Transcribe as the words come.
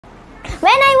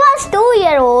When I was 2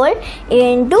 years old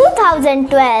in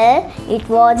 2012, it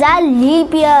was a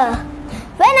leap year.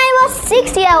 When I was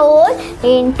 6 years old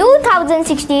in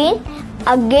 2016,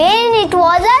 again it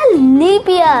was a leap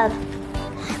year.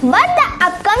 But the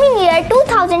upcoming year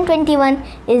 2021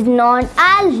 is not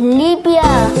a leap year.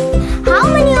 How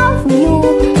many of you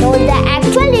know the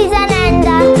actual reason and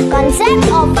the concept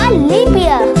of a leap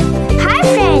year? Hi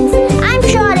friends, I'm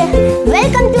Shaurya.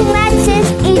 Welcome to Maths is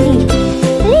Easy.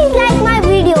 Please like my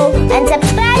video and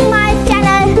subscribe my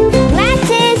channel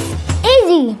Maths is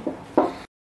Easy.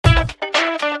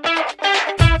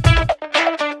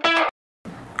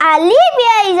 A leap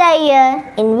year is a year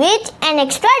in which an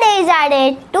extra day is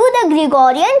added to the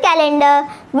Gregorian calendar,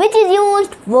 which is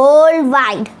used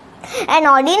worldwide. An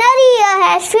ordinary year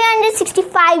has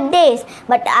 365 days,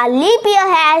 but a leap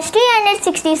year has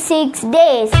 366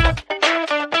 days.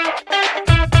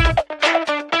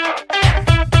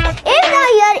 If the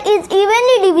year is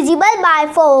evenly divisible by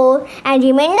 4 and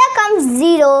remainder comes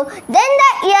 0, then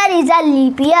the year is a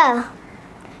leap year.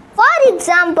 For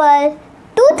example,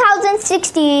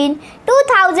 2016,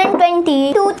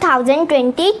 2020,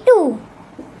 2022.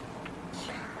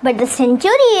 But the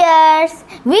century years,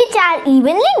 which are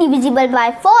evenly divisible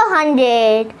by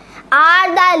 400,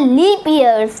 are the leap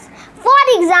years. For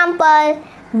example,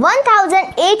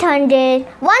 1800,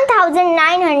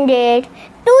 1900,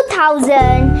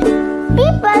 2000.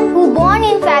 People who born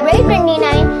in February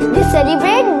 29, they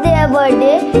celebrate their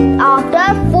birthday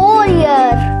after 4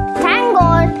 years. Thank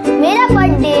God, मेरा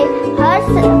birthday हर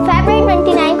फरवरी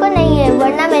 29 को नहीं है,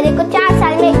 वरना मेरे को 4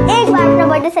 साल में एक बार अपना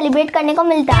बर्थडे सेलिब्रेट करने को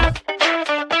मिलता।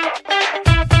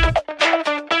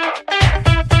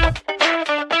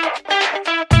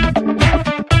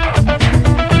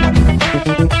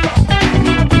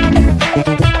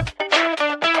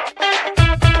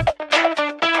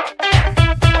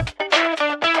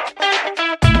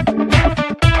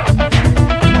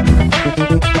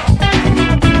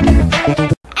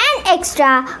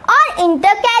 Extra or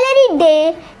intercalary day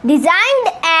designed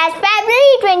as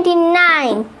February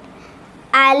 29.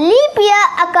 A leap year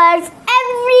occurs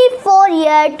every 4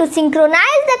 years to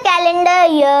synchronize the calendar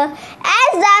year as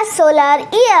the solar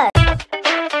year.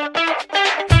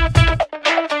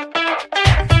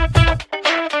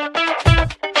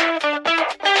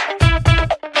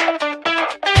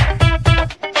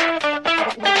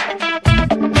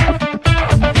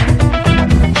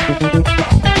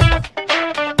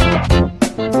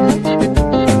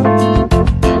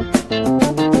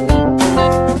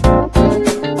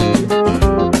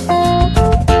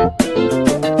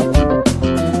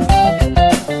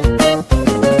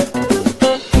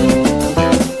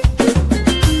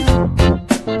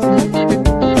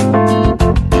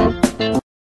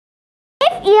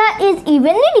 Is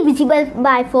evenly divisible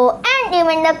by 4 and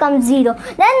remainder comes 0,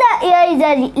 then the year is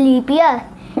a leap year.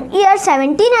 Years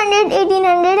 1700,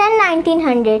 1800 and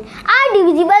 1900 are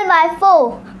divisible by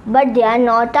 4, but they are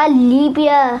not a leap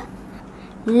year.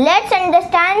 Let's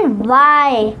understand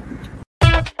why.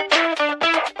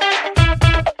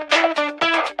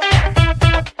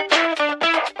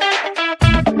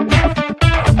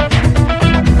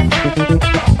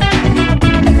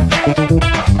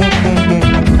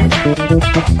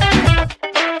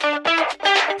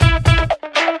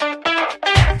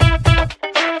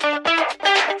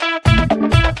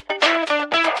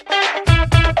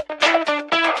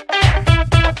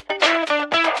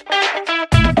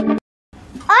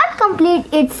 Complete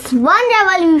its one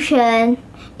revolution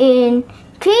in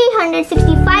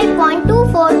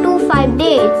 365.2425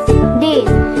 days,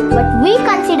 but we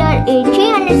consider it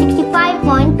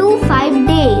 365.25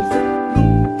 days.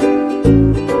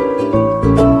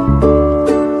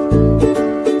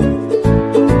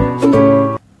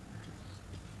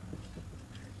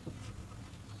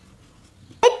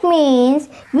 It means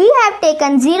we have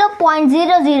taken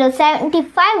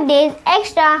 0.0075 days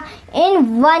extra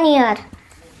in 1 year.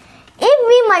 If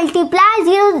we multiply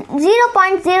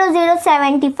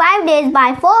 0.0075 days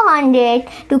by 400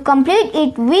 to complete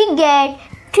it, we get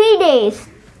 3 days.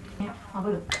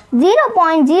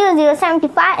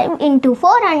 0.0075 into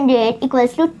 400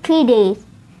 equals to 3 days.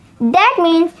 That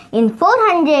means in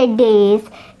 400 days,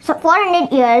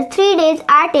 400 years, 3 days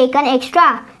are taken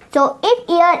extra. So if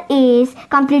year is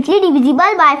completely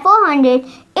divisible by 400,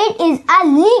 it is a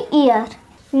leap year.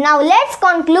 Now let's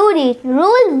conclude it.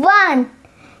 Rule 1.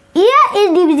 Year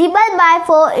is divisible by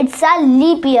 4, it's a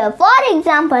leap year. For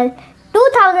example,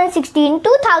 2016,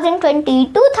 2020,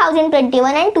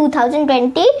 2021 and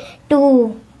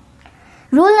 2022.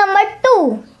 Rule number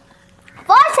 2.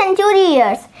 For century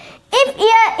years, if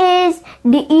year is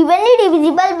evenly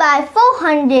divisible by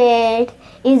 400,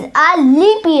 is a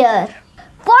leap year.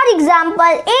 For example,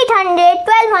 800,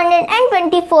 1200 and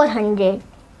 2400.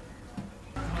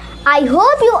 I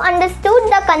hope you understood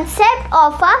the concept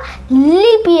of a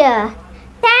leap year.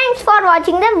 Thanks for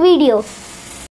watching the video.